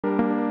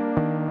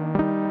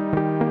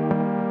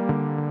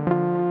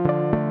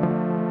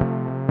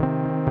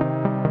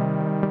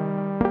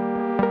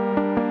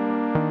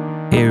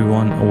Hey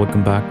everyone,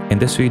 welcome back. In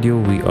this video,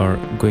 we are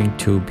going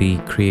to be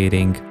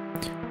creating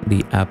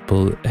the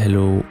Apple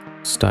Hello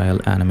style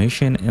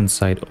animation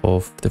inside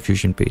of the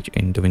Fusion page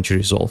in Davinci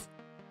Resolve.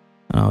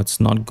 Now, it's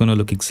not going to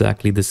look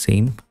exactly the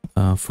same.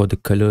 For the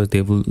color,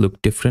 they will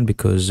look different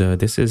because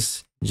this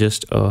is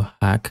just a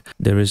hack.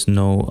 There is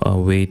no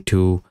way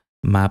to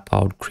map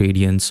out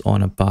gradients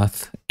on a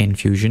path in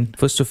Fusion.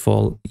 First of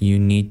all, you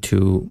need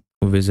to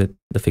visit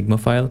the Figma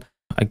file.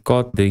 I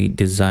got the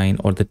design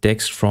or the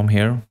text from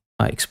here.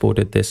 I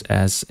exported this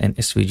as an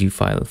SVG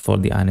file for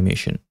the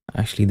animation.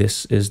 Actually,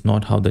 this is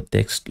not how the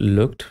text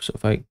looked. So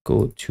if I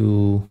go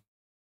to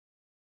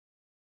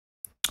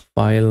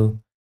File,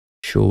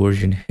 Show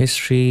Version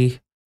History,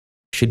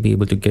 should be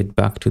able to get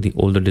back to the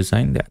older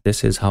design.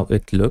 This is how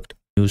it looked,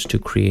 used to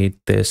create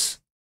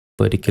this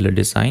particular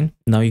design.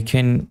 Now you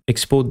can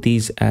export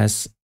these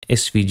as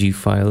SVG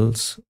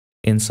files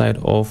inside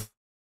of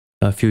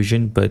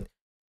Fusion, but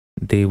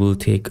they will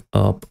take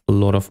up a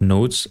lot of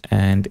nodes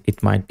and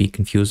it might be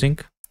confusing.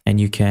 And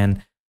you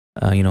can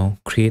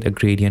create a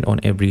gradient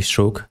on every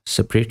stroke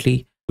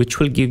separately, which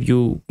will give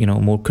you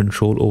more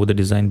control over the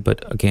design,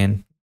 but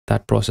again,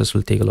 that process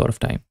will take a lot of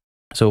time.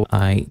 So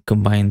I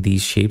combine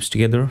these shapes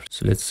together.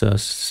 So let's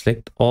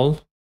select all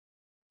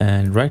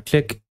and right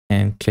click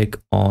and click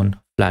on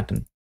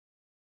flatten.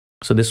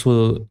 So this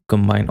will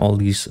combine all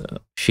these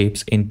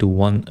shapes into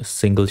one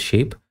single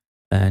shape.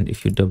 And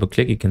if you double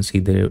click, you can see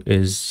there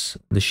is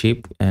the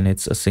shape and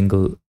it's a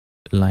single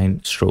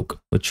line stroke,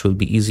 which will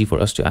be easy for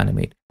us to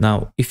animate.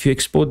 Now, if you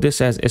export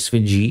this as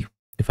SVG,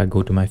 if I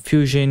go to my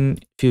Fusion,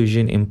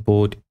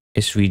 import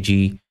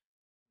SVG,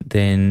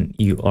 then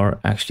you are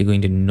actually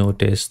going to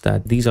notice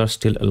that these are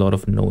still a lot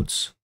of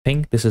nodes. I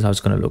think this is how it's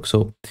going to look.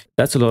 So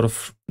that's a lot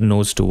of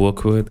nodes to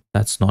work with.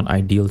 That's not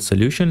ideal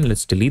solution.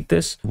 Let's delete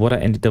this. What I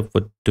ended up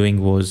with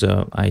doing was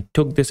I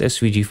took this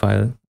SVG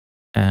file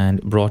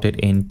and brought it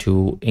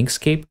into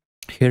Inkscape.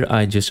 Here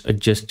I just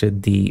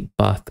adjusted the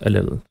path a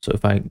little. So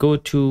if I go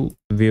to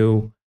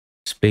view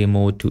display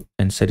mode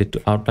and set it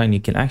to outline, you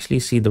can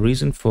actually see the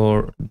reason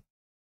for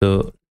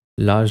the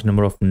large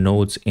number of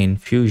nodes in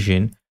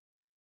Fusion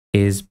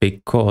is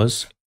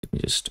because, let me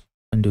just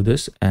undo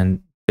this,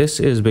 and this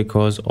is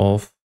because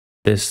of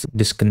this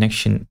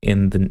disconnection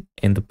in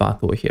the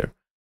path over here.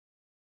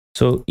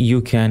 So you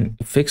can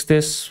fix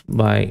this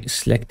by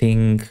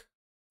selecting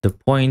the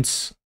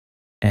points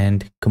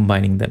and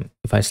combining them.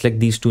 If I select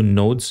these two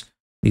nodes,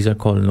 these are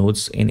called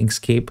nodes in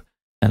Inkscape,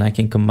 and I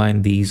can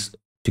combine these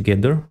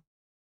together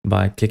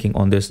by clicking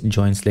on this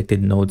join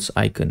selected nodes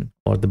icon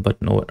or the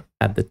button over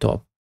at the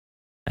top.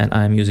 And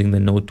I'm using the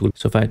node tool.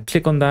 So if I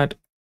click on that,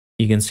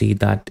 you can see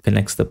that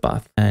connects the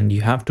path, and you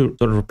have to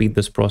sort of repeat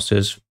this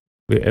process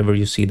wherever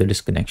you see the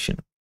disconnection.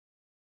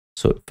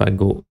 So if I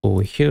go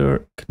over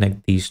here,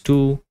 connect these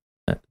two,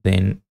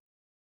 then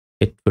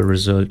it will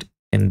result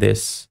in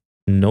this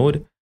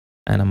node.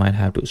 And I might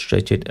have to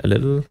stretch it a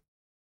little,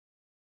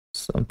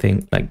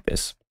 something like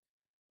this.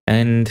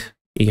 And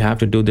you have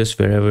to do this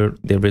wherever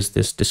there is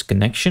this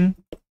disconnection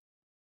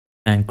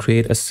and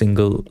create a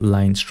single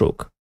line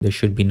stroke. There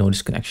should be no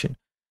disconnection.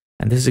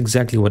 And this is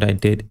exactly what I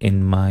did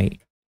in my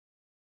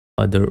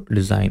other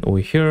design over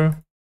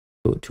here.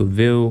 Go to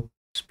view,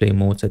 display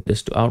mode, set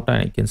this to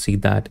outline. You can see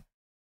that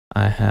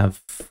I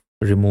have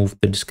removed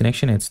the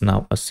disconnection. It's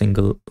now a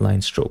single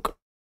line stroke.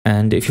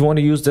 And if you want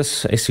to use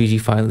this SVG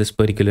file, this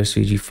particular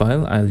SVG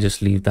file, I'll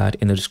just leave that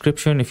in the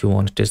description if you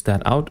want to test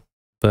that out.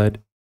 But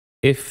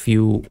if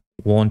you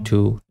want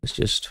to, let's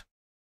just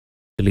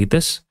delete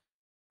this.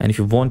 And if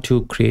you want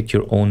to create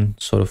your own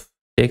sort of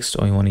text,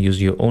 or you want to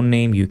use your own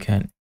name, you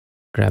can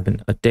grab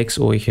a text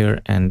over here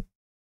and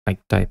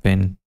like type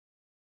in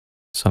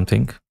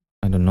something,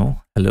 I don't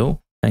know,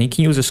 hello. And you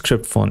can use a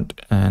script font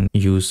and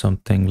use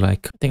something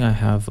like, I think I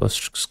have a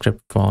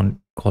script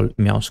font called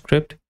Meow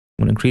Script.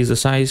 I'm going to increase the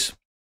size.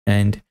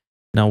 And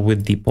now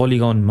with the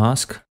polygon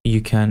mask,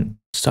 you can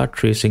start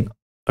tracing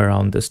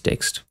around this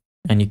text,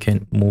 and you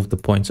can move the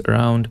points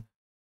around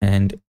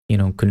and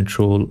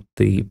control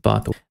the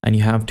path. And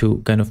you have to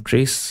kind of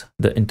trace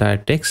the entire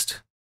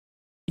text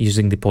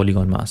using the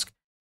polygon mask.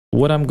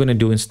 What I'm going to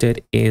do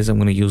instead is I'm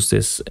going to use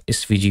this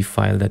SVG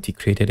file that we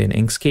created in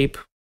Inkscape.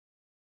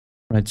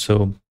 Right,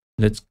 so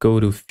let's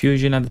go to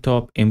Fusion at the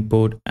top,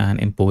 import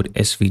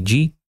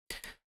SVG.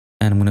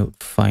 And I'm going to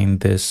find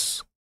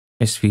this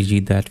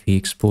SVG that we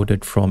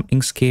exported from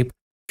Inkscape.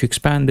 If you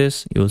expand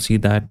this, you'll see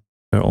that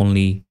there are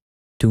only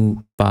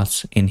two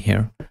paths in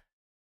here.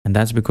 And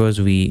that's because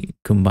we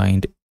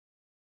combined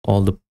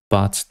all the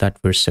paths that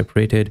were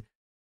separated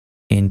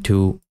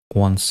into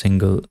one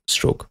single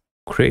stroke.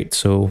 Great.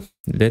 So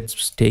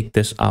let's take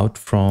this out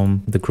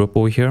from the group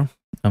over here.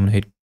 I'm going to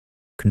hit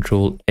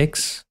Control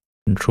X,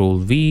 Control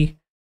V,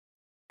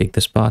 take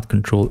this path,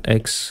 Control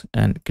X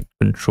and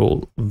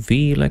Control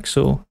V like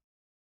so.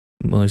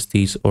 Merge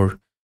these or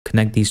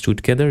connect these two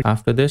together.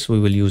 After this, we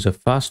will use a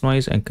fast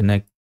noise and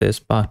connect this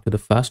part to the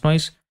fast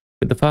noise.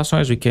 With the fast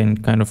noise, we can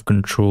kind of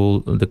control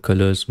the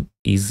colors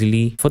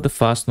easily. For the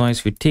fast noise,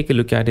 if you take a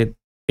look at it,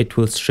 it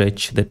will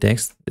stretch the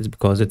text. It's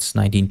because it's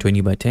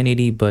 1920 by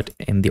 1080, but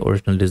in the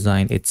original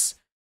design, it's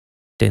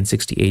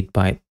 1068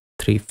 by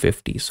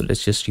 350. So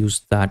let's just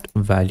use that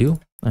value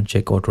and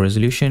check auto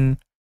resolution.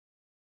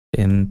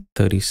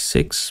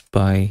 1036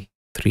 by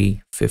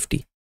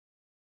 350.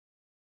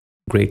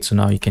 Great. So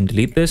now you can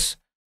delete this.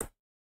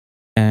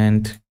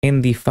 And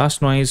in the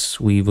fast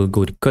noise, we will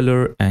go to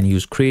color and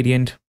use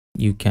gradient.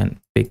 You can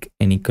pick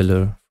any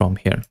color from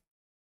here.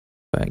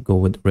 If I go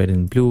with red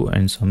and blue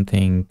and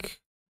something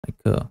like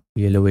a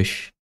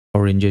yellowish,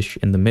 orangish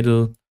in the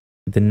middle.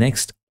 The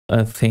next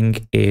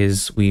thing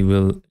is we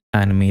will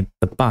animate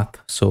the path.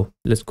 So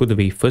let's go to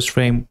the first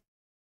frame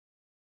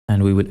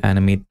and we will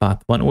animate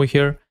path 1 over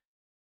here.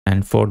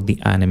 And for the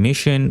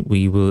animation,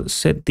 we will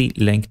set the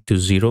length to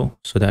 0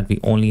 so that we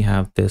only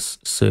have this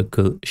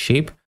circle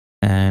shape,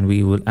 and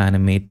we will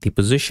animate the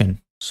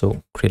position.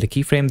 So create a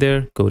keyframe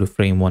there, go to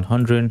frame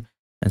 100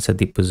 and set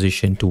the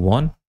position to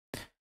 1.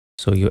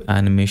 So your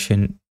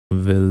animation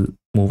will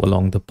move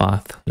along the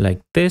path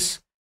like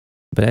this.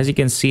 But as you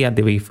can see at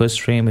the very first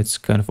frame, it's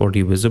kind of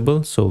already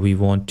visible. So we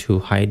want to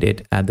hide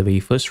it at the very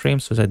first frame.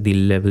 So set the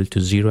level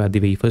to 0 at the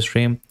very first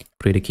frame,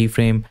 create a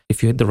keyframe.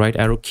 If you hit the right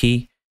arrow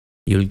key,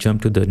 you'll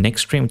jump to the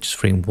next frame, which is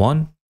frame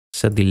 1,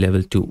 set the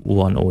level to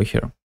 1 over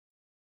here.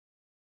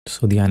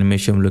 So the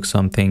animation will look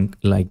something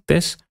like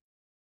this.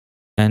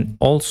 And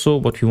also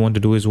what we want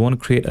to do is we want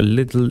to create a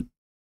little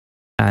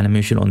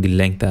animation on the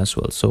length as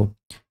well. So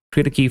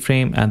create a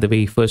keyframe at the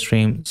very first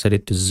frame, set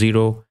it to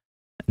 0.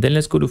 Then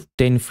let's go to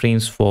 10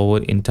 frames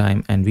forward in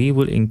time and we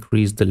will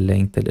increase the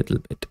length a little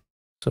bit.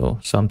 So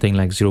something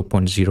like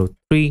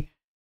 0.03,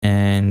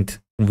 and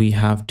we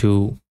have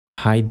to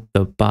hide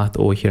the path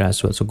over here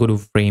as well. So go to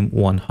frame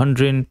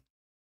 100,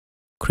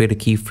 create a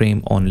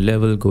keyframe on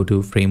level, go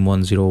to frame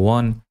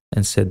 101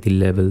 and set the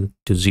level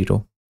to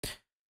 0.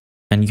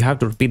 And you have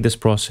to repeat this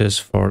process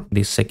for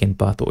the second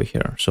path over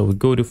here. So we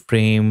go to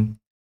frame,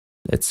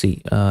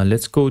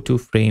 let's go to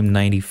frame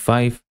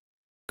 95,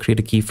 create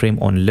a keyframe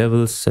on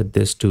level, set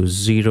this to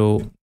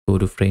 0, go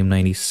to frame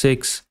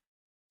 96,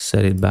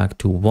 set it back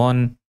to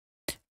 1.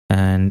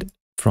 And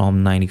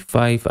from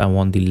 95, I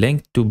want the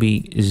length to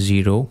be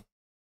 0.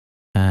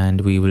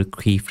 And we will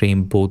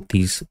keyframe both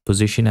these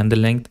position and the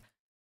length.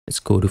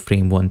 Let's go to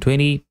frame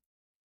 120.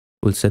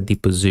 We'll set the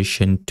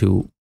position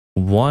to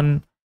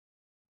 1.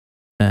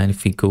 And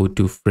if we go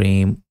to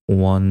frame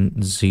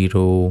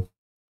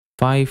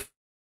 105,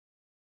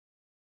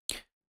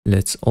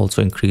 let's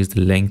also increase the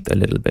length a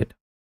little bit.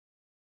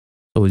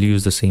 So we'll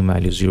use the same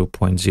value,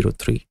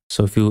 0.03.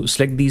 So if you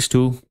select these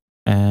two,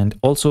 and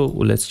also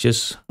let's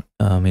just,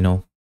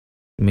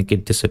 make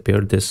it disappear,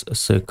 this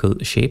circle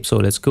shape. So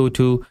let's go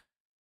to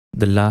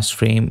the last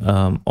frame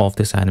of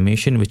this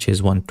animation, which is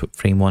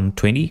frame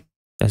 120.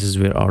 This is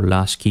where our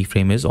last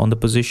keyframe is on the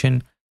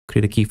position.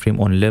 Create a keyframe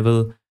on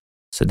level,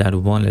 set that to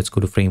 1. Let's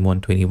go to frame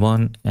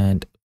 121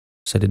 and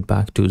set it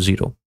back to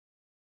 0.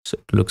 So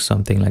it looks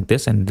something like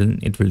this, and then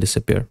it will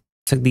disappear.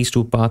 Select these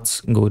two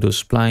paths, go to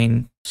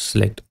spline,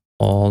 select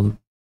all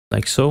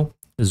like so,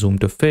 zoom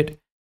to fit,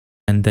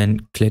 and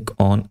then click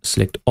on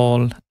select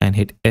all and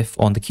hit F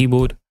on the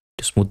keyboard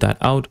to smooth that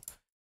out.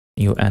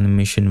 Your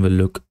animation will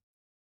look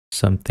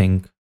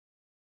something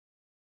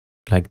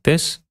like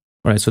this.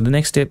 All right, so the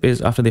next step is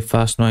after the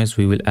fast noise,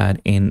 we will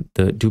add in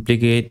the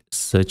duplicate,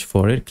 search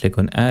for it, click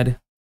on add.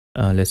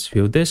 Let's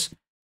view this,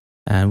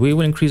 and we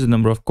will increase the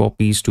number of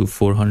copies to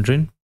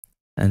 400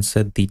 and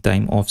set the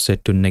time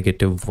offset to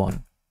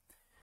 -1.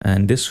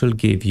 And this will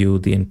give you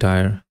the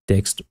entire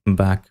text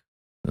back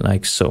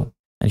like so.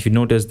 And if you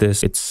notice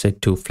this, it's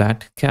set to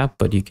flat cap,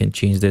 but you can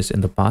change this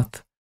in the path.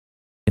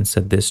 You can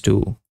set this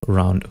to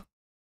round.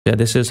 Yeah,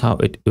 this is how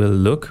it will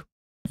look.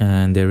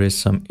 And there is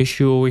some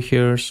issue over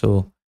here,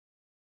 so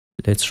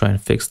let's try and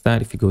fix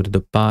that. If you go to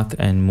the path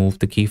and move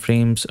the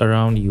keyframes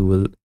around, you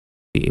will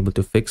be able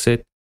to fix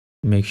it.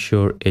 Make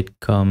sure it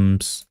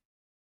comes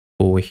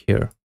over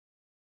here.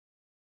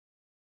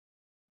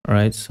 All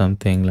right,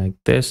 something like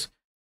this.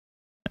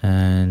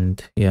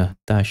 And yeah,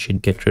 that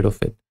should get rid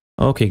of it.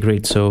 Okay,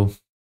 great. So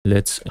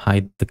let's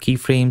hide the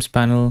keyframes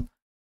panel.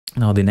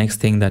 Now the next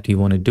thing that we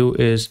want to do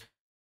is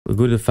we'll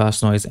go to the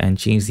fast noise and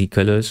change the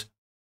colors.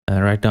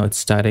 Right now it's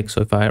static.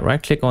 So if I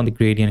right click on the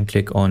gradient and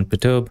click on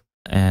perturb,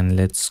 and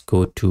let's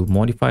go to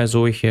modifiers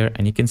over here,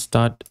 and you can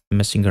start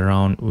messing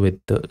around with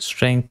the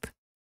strength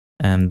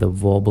and the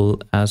wobble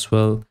as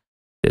well.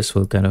 This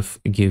will kind of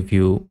give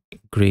you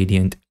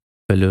gradient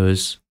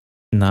colors.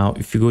 Now,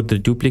 if you go to the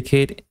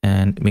duplicate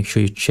and make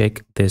sure you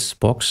check this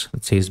box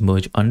that says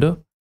merge under,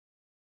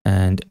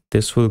 and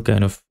this will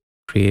kind of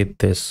create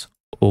this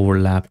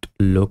overlapped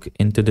look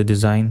into the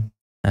design,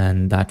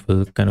 and that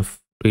will kind of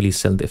really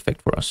sell the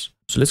effect for us.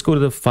 So let's go to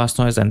the fast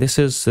noise, and this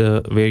is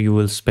where you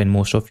will spend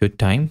most of your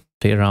time.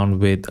 Play around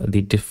with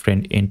the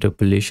different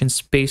interpolation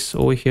space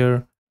over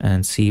here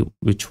and see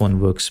which one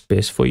works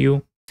best for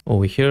you.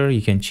 Over here,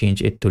 you can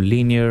change it to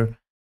linear.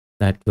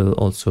 That will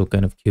also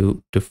kind of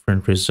give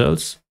different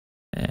results.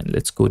 And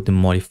let's go to the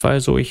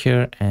modifiers over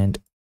here. And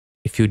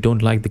if you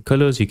don't like the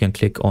colors, you can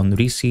click on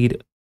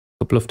reseed,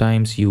 couple of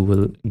times, you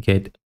will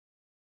get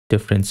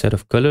different set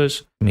of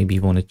colors. Maybe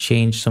you want to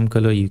change some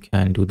color, you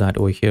can do that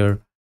over here.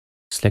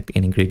 Select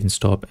any gradient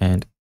stop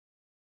and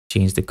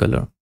change the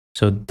color.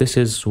 So this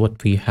is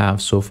what we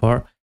have so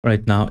far.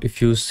 Right now,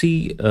 if you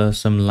see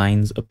some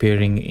lines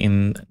appearing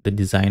in the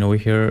design over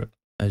here,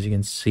 as you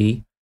can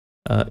see,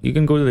 you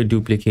can go to the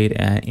duplicate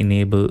and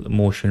enable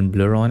motion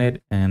blur on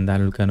it, and that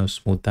will kind of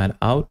smooth that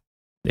out.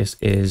 This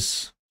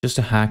is just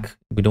a hack.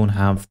 We don't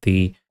have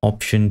the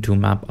option to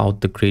map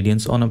out the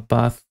gradients on a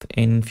path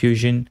in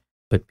Fusion,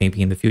 but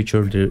maybe in the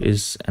future there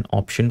is an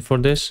option for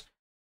this.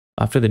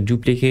 After the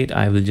duplicate,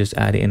 I will just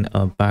add in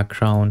a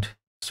background.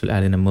 This will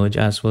add in a merge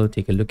as well.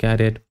 Take a look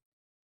at it.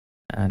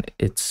 And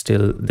it's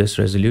still this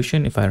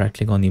resolution. If I right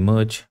click on the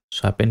merge,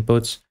 swap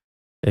inputs,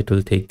 it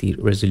will take the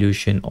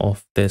resolution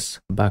of this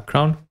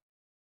background.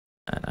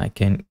 And I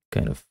can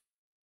kind of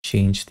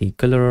change the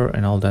color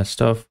and all that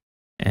stuff.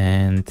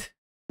 And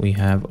we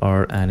have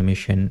our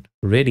animation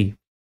ready.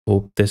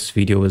 Hope this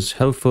video was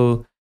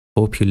helpful.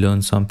 Hope you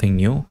learned something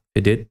new. If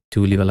you did,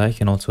 do leave a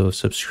like and also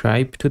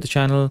subscribe to the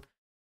channel.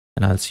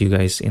 And I'll see you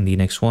guys in the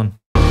next one.